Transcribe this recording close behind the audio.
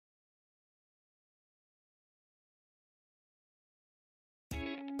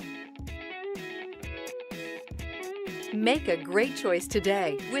Make a great choice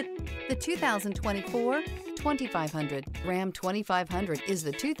today with the 2024 2500. Ram 2500 is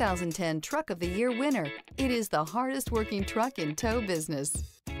the 2010 Truck of the Year winner. It is the hardest working truck in tow business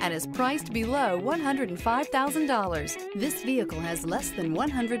and is priced below $105,000. This vehicle has less than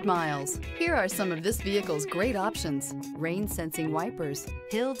 100 miles. Here are some of this vehicle's great options: rain sensing wipers,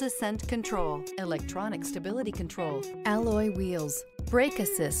 hill descent control, electronic stability control, alloy wheels, brake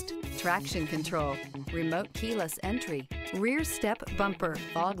assist, traction control, remote keyless entry, rear step bumper,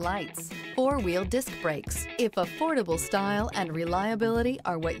 fog lights, four-wheel disc brakes. If affordable style and reliability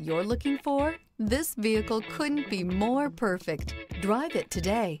are what you're looking for, this vehicle couldn't be more perfect. Drive it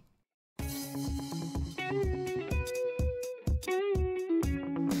today.